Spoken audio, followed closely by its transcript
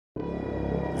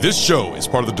This show is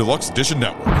part of the Deluxe Edition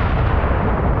Network.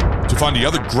 To find the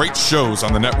other great shows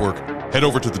on the network, head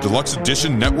over to the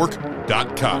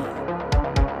deluxeeditionnetwork.com.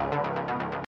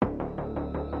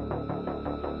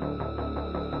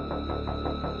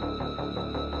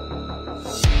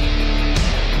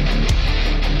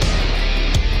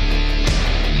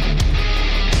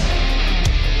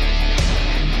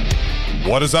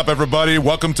 What is up, everybody?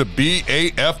 Welcome to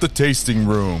BAF, the Tasting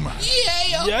Room.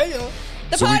 Yeah.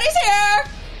 The party's here.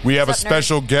 We have a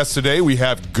special guest today. We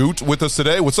have Goot with us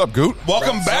today. What's up, Goot?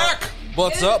 Welcome back.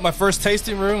 What's up? My first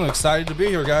tasting room. I'm excited to be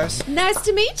here, guys. Nice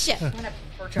to meet you.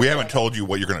 We haven't told you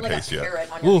what you're going to taste yet.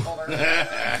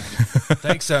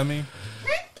 Thanks, Emmy.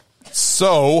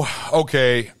 So,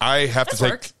 okay, I have to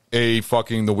take works.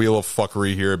 the wheel of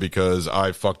fuckery here because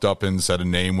I fucked up and said a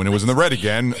name when it was in the red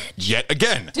again, yet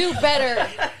again. Do better.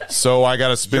 So I got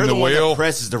to spin You're the one wheel. that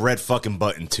presses the red fucking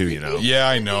button too, you know. Yeah,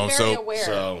 I know. Be very aware.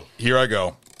 So here I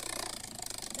go.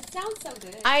 It sounds so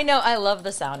good. I know. I love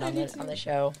the sound on the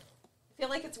show. I feel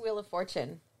like it's Wheel of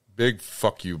Fortune. Big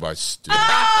fuck you by Stu. Oh,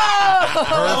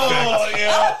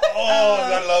 yeah. Oh,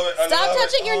 I love it. Stop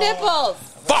touching your nipples.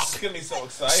 Fuck! It's going to be so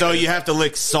exciting. So you have to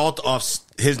lick salt off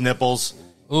his nipples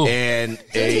and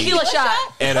Tequila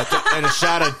shot. and a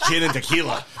shot of gin and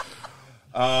tequila.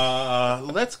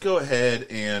 Let's go ahead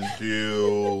and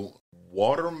do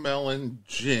watermelon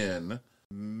gin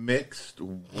mixed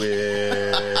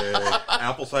with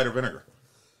apple cider vinegar.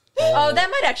 Oh, that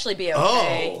might actually be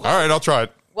okay. All right, I'll try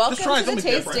it. Welcome Just try to the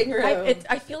something tasting different. room.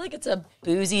 I feel like it's a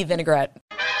boozy vinaigrette.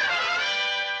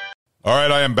 All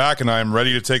right, I am back, and I am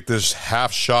ready to take this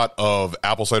half shot of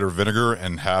apple cider vinegar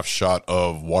and half shot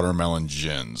of watermelon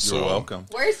gin. So, You're welcome.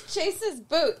 Where's Chase's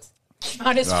boot?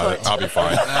 On his foot. I'll be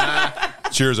fine.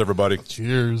 Cheers, everybody.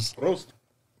 Cheers. Roast.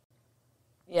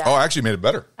 Yeah. Oh, I actually made it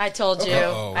better. I told you.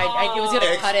 Uh-oh. I was going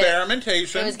to cut it.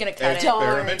 Experimentation. It was gonna cut it.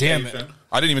 Experimentation. Damn it.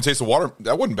 I didn't even taste the water.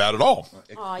 That wasn't bad at all.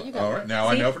 Oh, you got All right, now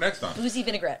I know for next time. Boozy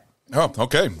vinaigrette. Oh,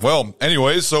 okay. Well,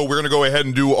 anyways, so we're going to go ahead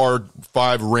and do our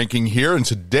 5 ranking here. And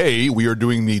today we are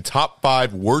doing the top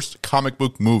 5 worst comic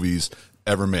book movies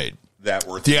ever made. That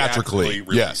were Theatrically.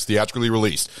 released. Yes, theatrically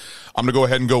released. I'm going to go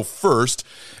ahead and go first.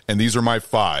 And these are my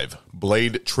 5.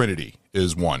 Blade Trinity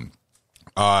is one.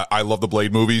 I love the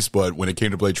Blade movies, but when it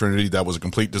came to Blade Trinity, that was a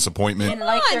complete disappointment. And Come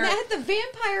like on, their- that had the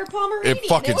vampire Pomeranian. It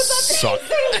fucking sucked.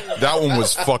 That one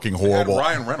was fucking And horrible.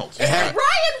 Ryan Reynolds. Ryan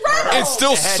Reynolds. It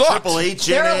still It had sucked. Triple H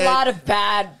in there are a it. lot of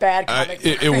bad comic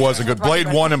It wasn't good.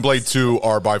 Blade 1 and Blade 2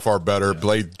 are by far better.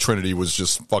 Blade Trinity was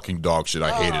just fucking dog shit.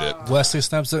 I hated it. Wesley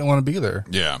Snipes didn't want to be there.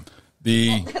 Yeah.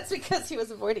 That's because he was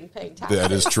avoiding paying taxes.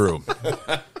 That is true.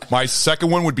 My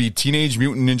second one would be Teenage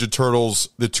Mutant Ninja Turtles,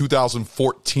 the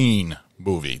 2014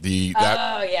 movie.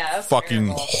 Oh, yeah. That's fucking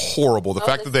terrible. horrible. The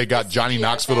fact that they got Johnny CGI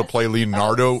Knoxville to fest. play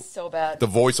Leonardo, So bad. the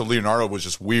voice of Leonardo was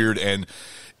just weird, and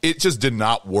it just did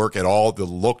not work at all. The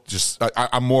look just,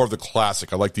 I'm more of the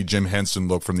classic. I like the Jim Henson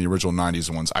look from the original 90s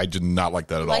ones. I did not like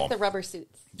that at all. Like the rubber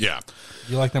suits. Yeah.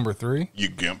 You like number 3? You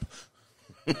gimp.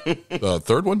 The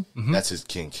third one? That's his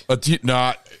kink.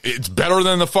 It's better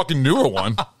than the fucking newer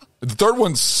one. The third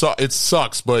one, it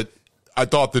sucks, but I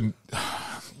thought the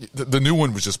new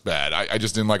one was just bad. I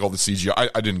just didn't like all the CGI.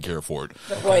 I didn't care for it.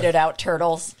 The roided out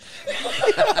turtles.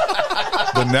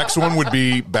 The next one would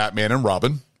be Batman and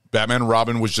Robin. Batman and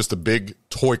Robin was just a big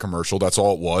toy commercial. That's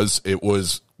all it was. It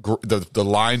was the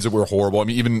lines that were horrible. I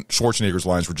mean, even Schwarzenegger's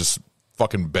lines were just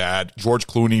fucking bad. George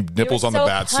Clooney, nipples were on the so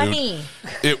bat punny. suit.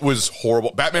 It was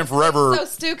horrible. Batman Forever. So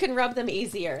Stu can rub them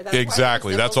easier. That's why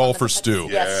Exactly. his That's nipples all on for the Stu.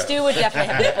 Yeah, Stu would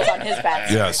definitely have nipples on his back.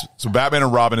 Yes. So Batman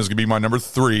and Robin is going to be my number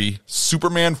 3.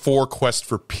 Superman 4 Quest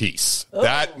for Peace.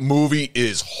 That movie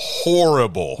is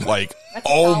horrible. Like,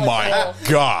 oh solid my poll.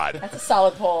 God. That's a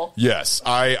solid poll. Yes.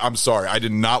 I'm sorry. I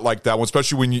did not like that one,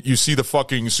 especially when you see the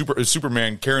fucking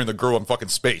Superman carrying the girl in fucking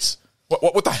space.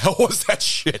 What the hell was that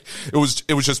shit? It was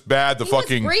just bad. The He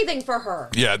fucking was breathing for her.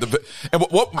 yeah. And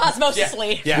what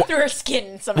Osmosisly through her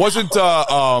skin somehow. wasn't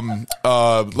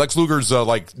Lex Luger's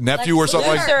like nephew or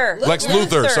something Luthor. like Lex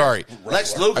Luthor. Luthor? Sorry.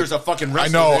 Lex Luger's a fucking I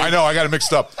wrestler. know, I got it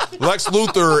mixed up. Lex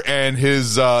Luthor and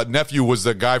his nephew was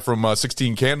the guy from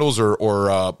 16 Candles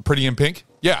or Pretty in Pink.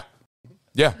 Yeah.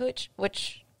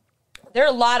 Which there are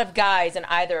a lot of guys in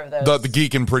either of those. The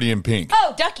geek in Pretty in Pink.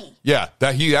 Oh, Ducky. Yeah,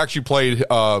 that he actually played.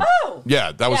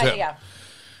 Yeah, that was him. Yeah.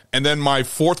 And then my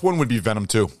 4th one would be Venom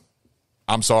 2.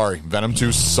 I'm sorry, Venom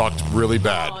 2 sucked really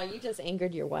bad. Oh, you has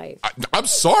angered your wife. I'm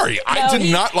sorry. I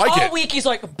did not like all it. week he's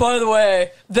like, by the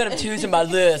way, Venom 2's in my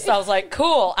list. I was like,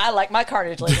 cool. I like my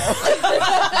Carnage Lego.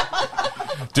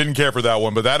 Didn't care for that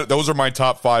one, but those are my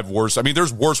top 5 worst. I mean,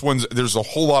 there's worse ones. There's a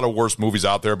whole lot of worse movies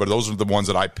out there, but those are the ones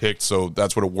that I picked, so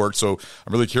that's what it worked. So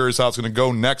I'm really curious how it's going to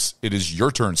go next. It is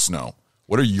your turn, Snow.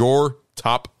 What are your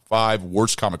top 5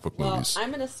 worst comic book movies? I'm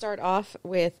going to start off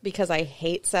with, because I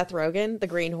hate Seth Rogen, The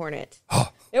Green Hornet.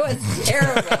 It was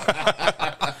terrible.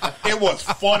 It was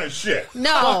fun as shit.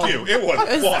 No. Fuck you. It was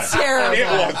fun. terrible. It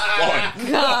was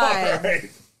fun. God. All right.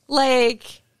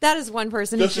 Like, that is one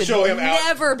person Just who to should show him out.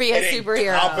 never be a An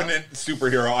superhero. incompetent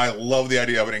superhero. I love the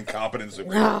idea of an incompetent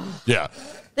superhero. Yeah.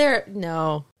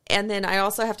 No. And then I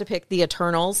also have to pick The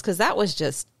Eternals, because that was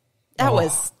just, that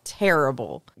was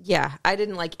terrible. Yeah, I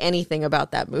didn't like anything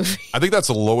about that movie. I think that's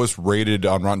the lowest rated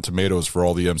on Rotten Tomatoes for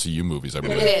all the MCU movies, I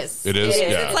believe. It is. It is?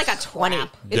 Yeah. It's like a 20. It's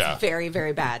Yeah. very,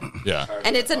 very bad. Yeah.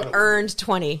 And it's an earned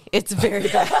 20. It's very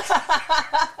bad.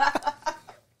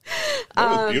 It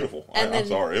was beautiful. and I'm then-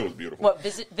 sorry. It was beautiful. What,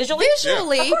 visually?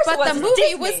 Visually, Of course it but was. the It's movie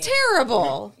Disney. was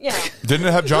terrible. Yeah. Didn't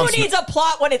it have Jon Who needs Snow? a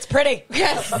plot when it's pretty?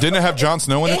 Yes. Didn't it have Jon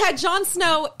Snow in It it? had Jon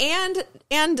Snow and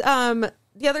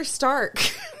the other Stark.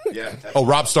 Yeah. Oh,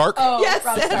 Rob Stark? Yes.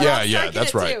 Rob and Stark. Rob Yeah, Stark yeah, in that's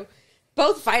it, right. too.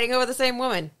 Both fighting over the same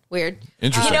woman. Weird.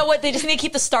 Interesting. You know what? They just need to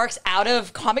keep the Starks out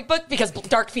of comic book because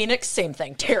Dark Phoenix, same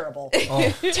thing. Terrible.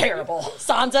 Terrible.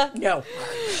 Sansa? No.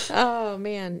 Oh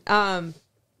man.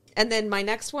 And then my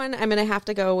next one, I'm gonna have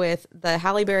to go with the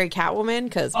Halle Berry Catwoman,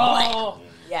 because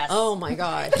Yes. oh my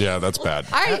god, Yeah, that's bad.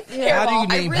 How do you I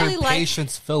name really her like,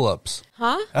 Patience Phillips?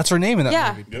 huh? That's her name in that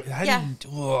Yeah. movie. How Yeah. do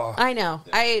you, ugh. I know.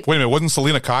 I Wait a minute, wasn't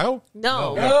Selena Kyle?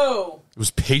 no. Oh. It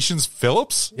was Patience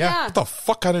Phillips? Yeah. What the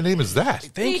fuck kind of name is that?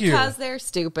 Thank you. Because they're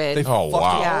stupid. They Oh, fucked it wow.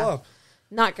 all Yeah. up.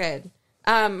 Not good.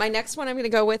 My next one I'm going to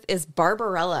go with is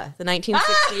Barbarella, the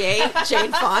 1968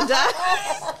 Jane Fonda.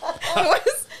 It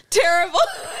was terrible.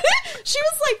 She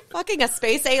was like fucking a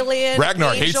space alien.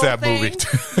 Ragnar hates angel that thing. movie.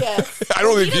 Yes. I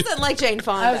don't He think he- doesn't like Jane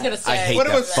Fonda. I was going to say. I hate But it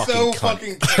that was so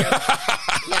fucking cunt.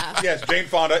 fucking. Yeah. Yes, Jane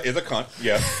Fonda is a cunt.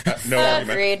 Yes, no argument.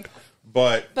 Agreed.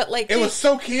 But like, it was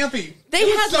so campy. They it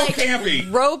was had so like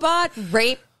campy. robot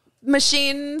rape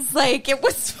machines. Like, it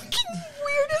was fucking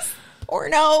weirdest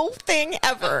porno thing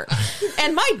ever.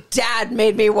 And my dad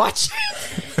made me watch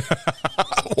it.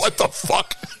 What the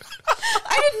fuck?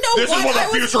 I didn't know This is what I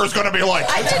the was future is going to be like.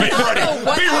 I did Be not ready. know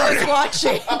what Be I was ready.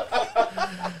 watching.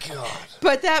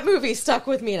 But that movie stuck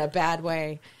with me in a bad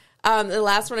way. The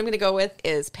last one I'm going to go with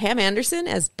is Pam Anderson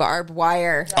as Barbed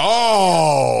Wire.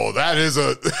 Oh, that is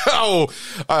a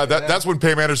that's when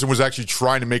Pam Anderson was actually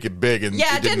trying to make it big and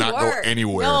Yeah, it did didn't not work. go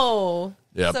anywhere. No.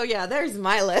 Yep. So yeah, there's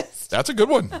my list. That's a good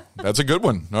one. That's a good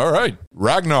one. All right.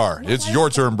 Ragnar, it's your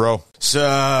turn, bro.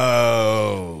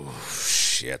 So,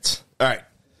 shit. All right.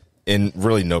 In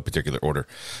really no particular order.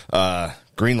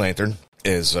 Green Lantern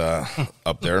is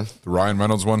up there. The Ryan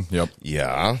Reynolds one. Yep.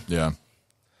 Yeah. Yeah.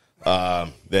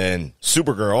 Then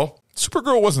Supergirl.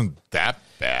 Supergirl wasn't that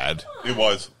bad. It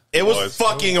was. It was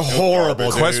fucking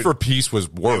horrible, dude. Quest for Peace was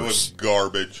It was worse.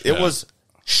 garbage. It was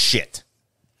shit.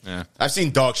 Yeah. I've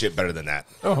seen dog shit better than that.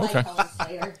 Oh, okay.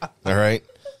 All right.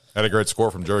 Had a great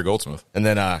score from Jerry Goldsmith. And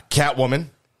then Catwoman.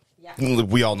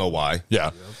 We all know why.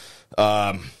 Yeah.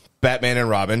 Batman and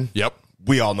Robin. Yep.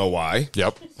 We all know why.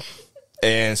 Yep.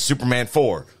 And Superman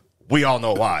 4. We all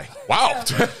know why. Wow. Got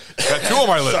 2 on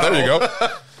my list. There you go.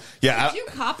 Yeah. Did you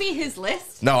copy his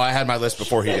list? No, I had my list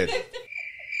before he did.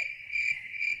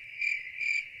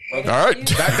 All right. It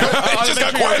just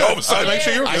got quiet all of a sudden. Make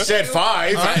sure you're I good. said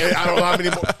 5. I don't know how many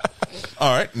more.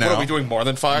 All right, now What, are we doing more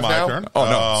than 5 my now? turn. Oh,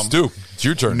 no. Stu, it's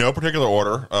your turn. No particular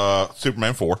order.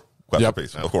 Superman 4. Quest Yep. for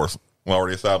Peace, of course. We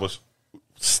already established.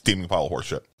 Steaming pile of horse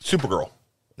shit. Supergirl.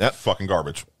 Yep. Fucking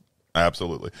garbage.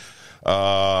 Absolutely.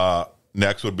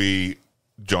 Next would be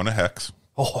Jonah Hex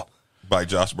Oh, by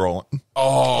Josh Brolin.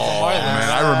 Oh, man.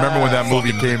 I remember when that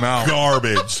movie came out.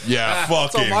 Garbage. Yeah. it's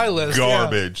Fucking on my list.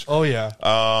 garbage. Yeah. Oh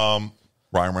yeah.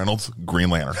 Ryan Reynolds, Green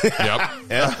Lantern. Yep.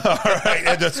 All right.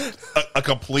 And just a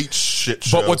complete shit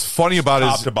show. But what's funny about it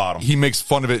top is to bottom. he makes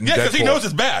fun of it in Yeah, because he Deadpool. knows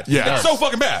it's bad. Yeah. It's so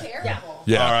fucking bad.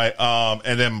 Yeah. All right.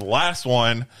 And then last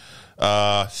one,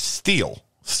 Steel,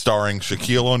 starring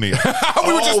Shaquille O'Neal.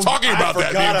 We were just talking about that.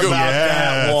 forgot being good. about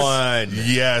that Yes. one.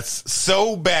 Yes,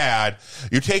 so bad.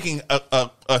 You're taking a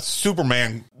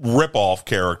Superman ripoff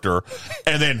character,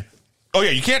 and then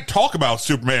you can't talk about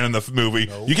Superman in the movie.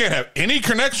 No. You can't have any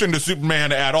connection to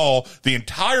Superman at all. The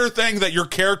entire thing that your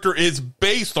character is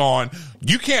based on,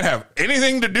 You can't have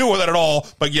anything to do with it at all,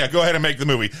 but yeah, go ahead and make the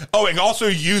movie. Oh, and also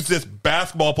use this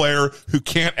basketball player who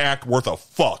can't act worth a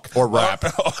fuck. Or rap.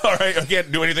 All right,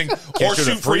 can't do anything. Or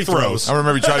shoot free throws. I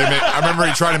remember he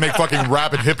tried to make fucking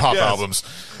rap and hip hop albums.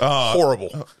 Horrible.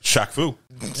 Shaq Fu.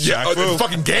 Yeah, Shaq Fu.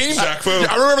 fucking game. Shaq Fu. Yeah,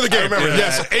 I remember the game.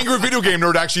 Yes, Yes, Angry Video Game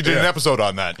Nerd actually did an episode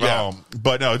on that. Yeah.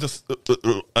 But no, it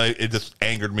just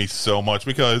angered me so much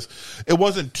because it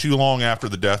wasn't too long after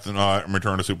the death and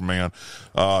Return of Superman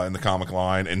in the comic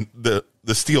line, and the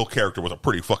Steel character was a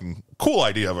pretty fucking cool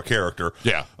idea of a character.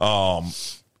 Yeah. And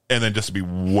then just to be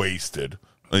wasted,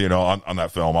 on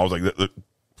that film, I was like,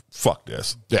 fuck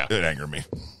this. Yeah. It angered me.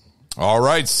 All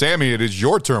right, Sammy, it is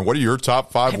your turn. What are your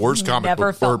top 5 worst comic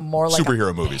Never book felt or more like superhero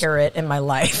a movies? parrot in my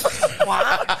life.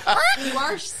 You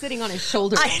are sitting on his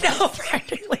shoulder. I know,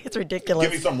 practically. It's ridiculous.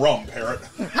 Give me some rum, parrot.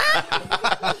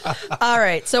 All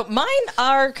right. So mine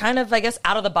are kind of, I guess,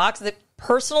 out of the box. That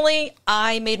personally,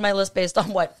 I made my list based on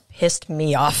what pissed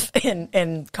me off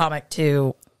in comic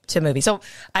to movie. So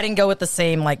I didn't go with the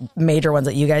same like major ones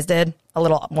that you guys did. A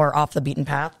little more off the beaten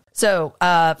path. So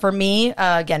for me,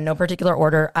 again, no particular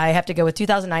order, I have to go with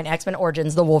 2009 X-Men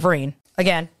Origins, The Wolverine.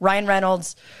 Again, Ryan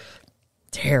Reynolds.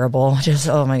 Terrible. Just,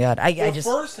 oh my God. I just.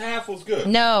 First half was good.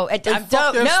 No, fucked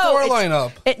their storyline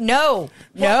up. No.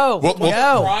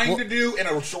 Trying to do in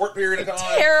a short period of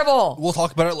time. Terrible. We'll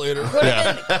talk about it later. Could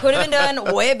have been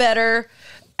done way better.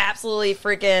 Absolutely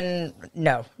freaking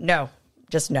no.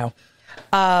 Just no.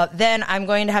 Then I'm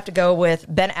going to have to go with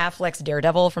Ben Affleck's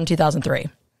Daredevil from 2003.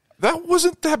 That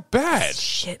wasn't that bad.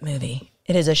 Shit movie.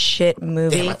 It is a shit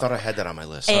movie. Damn, I thought I had that on my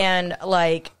list. And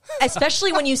like,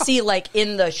 especially when you see like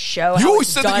in the show, You how always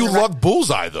it's said that done you loved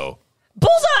Bullseye, though.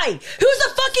 Bullseye. Who's the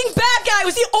fucking bad guy?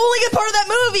 Was the only good part of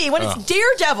that movie when it's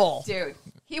Daredevil. Dude,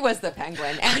 he was the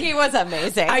Penguin, and he was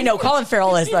amazing. I know Colin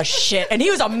Farrell is the shit, and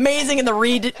he was amazing in the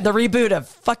reboot of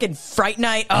fucking Fright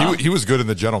Night. Oh. He was good in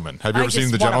The Gentleman. Have you I ever seen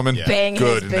just The wanna Gentleman? bang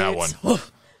Good his in that one.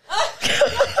 boots.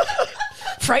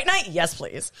 Fright Night? Yes,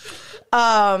 please.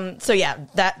 So yeah,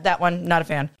 that one, not a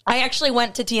fan. I actually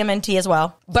went to TMNT as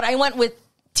well, but I went with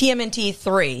TMNT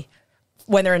 3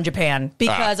 when they're in Japan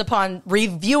because upon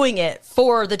reviewing it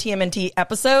for the TMNT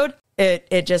episode,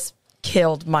 it just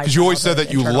killed my. Because you always said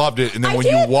that you loved it, and then when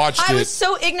you watched I it, was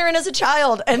so ignorant as a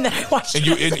child, and then I watched and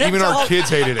it. and as an even our adult, kids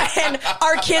hated it. and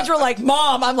our kids were like,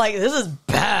 "Mom," I'm like, "This is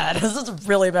bad. This is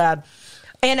really bad,"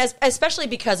 and especially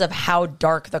because of how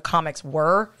dark the comics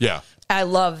were. Yeah. I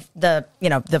love the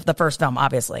first film,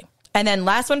 obviously. And then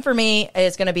last one for me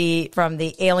is going to be from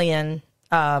the Alien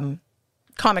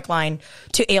comic line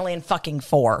to Alien fucking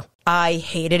 4. I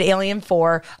hated Alien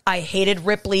 4. I hated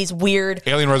Ripley's weird.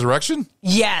 Alien Resurrection?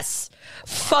 Yes.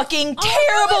 Fucking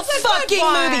terrible that was a good fucking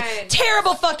one. movie.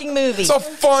 Terrible fucking movie. It's a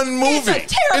fun movie. It's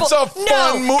a terrible. It's a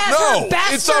fun movie. As her No,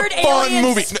 bastard it's a fun alien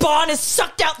movie. Spawn is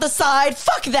sucked out the side.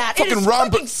 Fuck that. It is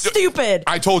Fucking fucking stupid.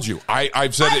 I told you.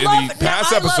 I've said it in the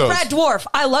past I episodes. love Brad Dwarf.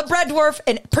 I love Brad Dwarf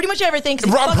and pretty much everything. 'Cause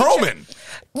he's Rob fucking Perlman.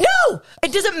 No,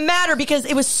 it doesn't matter because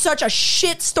it was such a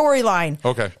shit storyline.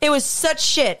 Okay. It was such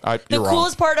shit. The you're wrong.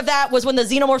 coolest part of that was when the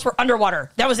xenomorphs were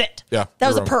underwater. That was it. Yeah, That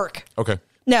was you're a wrong. perk. Okay.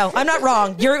 No, I'm not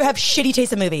wrong. You have shitty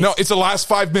taste in movies. No, it's the last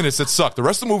 5 minutes that suck. The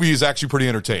rest of the movie is actually pretty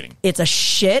entertaining. It's a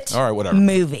shit All right, whatever.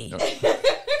 movie.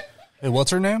 Hey,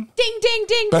 what's her name? Ding, ding,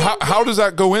 ding. But ding, how does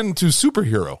that go into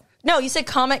superhero? No, you said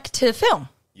comic to film.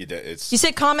 You did. It's You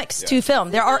said comics to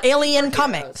film. There are alien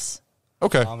comics.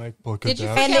 Okay. Comic book. Did you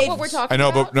adaptation. And forget they've- what we're talking I know,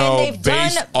 about? but no, And they've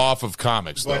based done- off of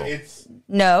comics, though. But it's.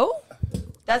 No,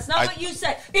 that's not what you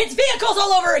said. It's vehicles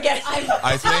all over again.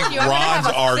 I think you, I'm gonna have Ron's a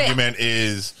fit. argument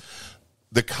is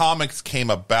the comics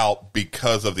came about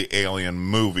because of the Alien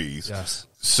movies. Yes.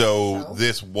 So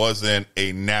this wasn't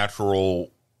a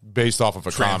natural Based off of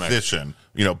a comic. transition.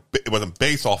 It wasn't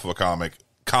based off of a comic.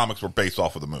 Comics were based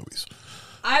off of the movies.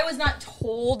 I was not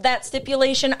told that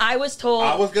stipulation. I was told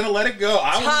I was going to let it go.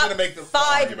 I was top going to make the 5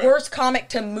 argument. worst comic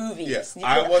to movies. Yes,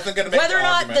 I wasn't gonna make whether the or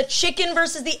not argument. the chicken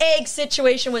versus the egg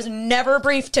situation was never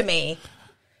briefed to me.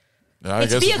 I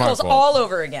It's guess vehicles my fault. all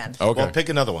over again. Okay. well, pick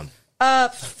another one.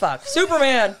 Fuck.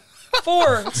 Superman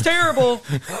 4. It's terrible.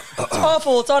 It's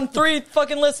awful. It's on 3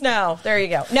 fucking lists now. There you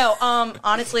go. No,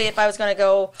 honestly, if I was gonna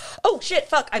go, oh shit,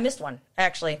 fuck, I missed one.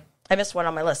 Actually, I missed one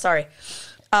on my list. Sorry.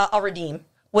 I'll redeem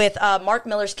with Mark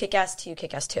Miller's Kick-Ass 2,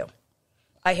 Kick-Ass 2.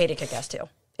 I hated Kick-Ass 2.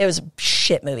 It was a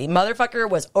shit movie. Motherfucker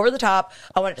was over the top.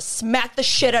 I wanted to smack the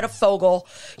shit out of Fogel.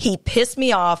 He pissed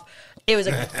me off. It was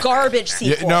a garbage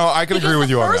sequel. no, I can agree with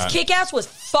you on The that. first Kick-Ass was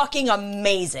fucking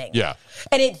amazing. Yeah.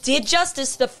 And it did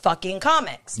justice to the fucking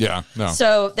comics. Yeah, no.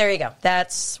 So there you go.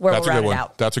 That's where That's a we'll good round it one.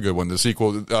 out. That's a good one. The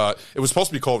sequel, it was supposed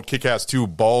to be called Kick-Ass 2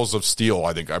 Balls of Steel,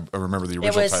 I think. I remember the It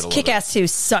original was title of Kick-Ass 2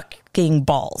 Sucking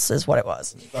Balls is what it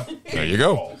was. There you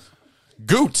go.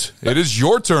 Goot, it is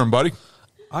your turn, buddy.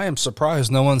 I am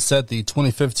surprised no one said the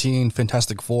 2015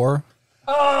 Fantastic Four.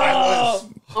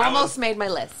 Almost made my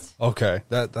list. Okay,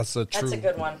 that's a true That's a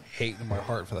good one. hate in my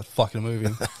heart for that fucking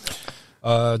movie.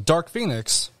 Dark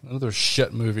Phoenix, another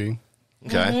shit movie.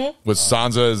 Okay. With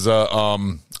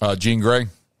Sansa as Jean Grey.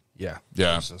 Yeah.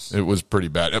 Yeah, Jesus. it was pretty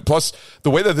bad. And plus, the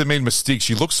way that they made Mystique,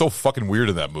 she looked so fucking weird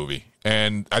in that movie.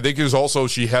 And I think it was also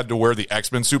she had to wear the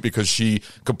X-Men suit because she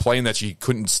complained that she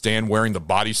couldn't stand wearing the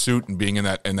bodysuit and being in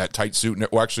that tight suit. And it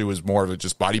actually was more of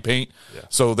just body paint. Yeah.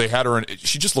 So they had her in.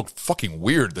 She just looked fucking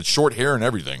weird. The short hair and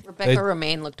everything. Rebecca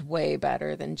Romaine looked way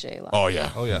better than J-Lo. Oh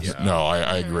yeah. Oh, yeah. No,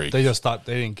 I agree. They just thought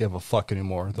they didn't give a fuck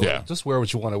anymore. They're Yeah. like, just wear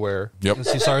what you want to wear. Yep. And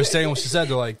she started saying what she said.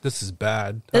 They're like, this is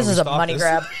bad. This How do is we a stop money this?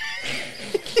 grab.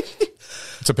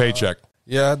 It's a paycheck.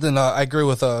 Yeah, then I agree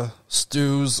with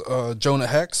Stu's Jonah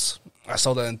Hex. I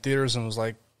saw that in theaters and was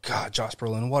like, God, Josh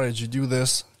Brolin, why did you do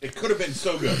this? It could have been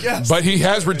so good. Yes. But he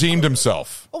has redeemed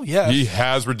himself. Oh, yes. He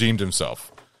has redeemed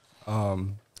himself.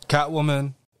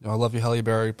 Catwoman, I love you, Halle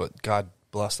Berry, but God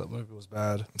bless, that movie was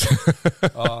bad.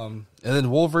 And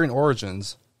then Wolverine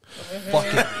Origins.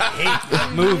 Fucking hate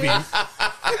that movie.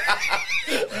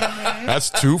 That's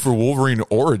 2 for Wolverine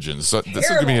Origins. So this is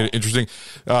going to be an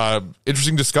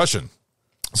interesting discussion.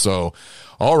 So,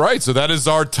 all right. So that is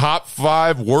our top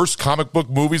 5 worst comic book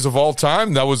movies of all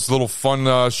time. That was a little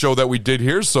fun show that we did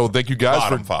here. So thank you guys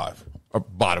Bottom for 5.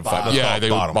 Bottom 5. Bottom Yeah, five. they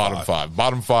were Bottom bottom five. 5.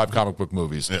 Bottom 5 comic book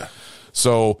movies. Yeah.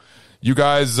 So you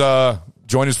guys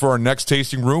join us for our next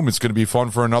tasting room. It's going to be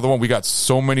fun for another one. We got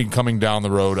so many coming down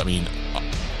the road. I mean,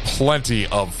 plenty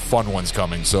of fun ones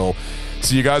coming. So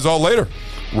see you guys all later.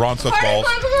 Ron sucks balls.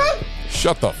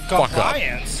 Shut the fuck up.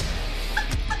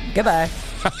 Goodbye.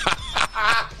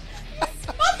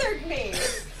 Smothered me.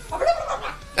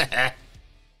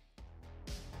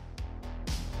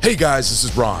 Hey guys, this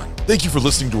is Ron. Thank you for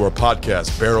listening to our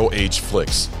podcast, Barrel Age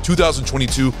Flicks.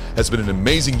 2022 has been an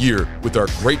amazing year with our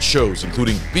great shows,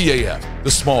 including BAF,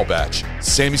 The Small Batch,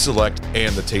 Sammy Select,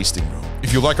 and The Tasting Room.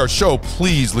 If you like our show,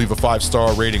 please leave a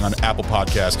 5-star rating on Apple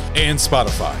Podcasts and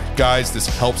Spotify. Guys, this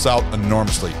helps out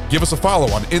enormously. Give us a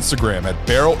follow on Instagram at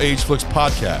Barrel Age Flicks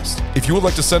Podcast. If you would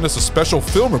like to send us a special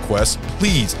film request,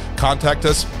 please contact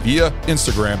us via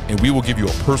Instagram and we will give you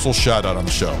a personal shout out on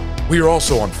the show. We are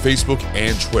also on Facebook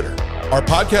and Twitter. Our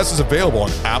podcast is available on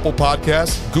Apple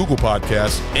Podcasts, Google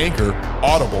Podcasts, Anchor,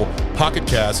 Audible, Pocket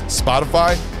Cast,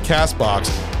 Spotify, CastBox,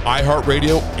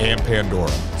 iHeartRadio, and Pandora.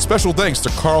 Special thanks to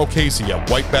Carl Casey at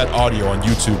White Bat Audio on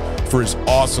YouTube for his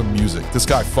awesome music. This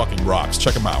guy fucking rocks.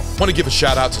 Check him out. Want to give a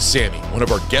shout out to Sammy, one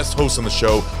of our guest hosts on the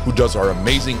show who does our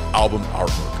amazing album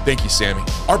artwork. Thank you, Sammy.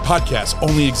 Our podcast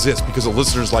only exists because of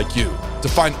listeners like you. To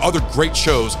find other great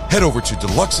shows, head over to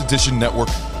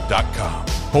deluxeeditionnetwork.com.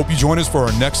 Hope you join us for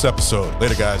our next episode.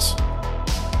 Later, guys.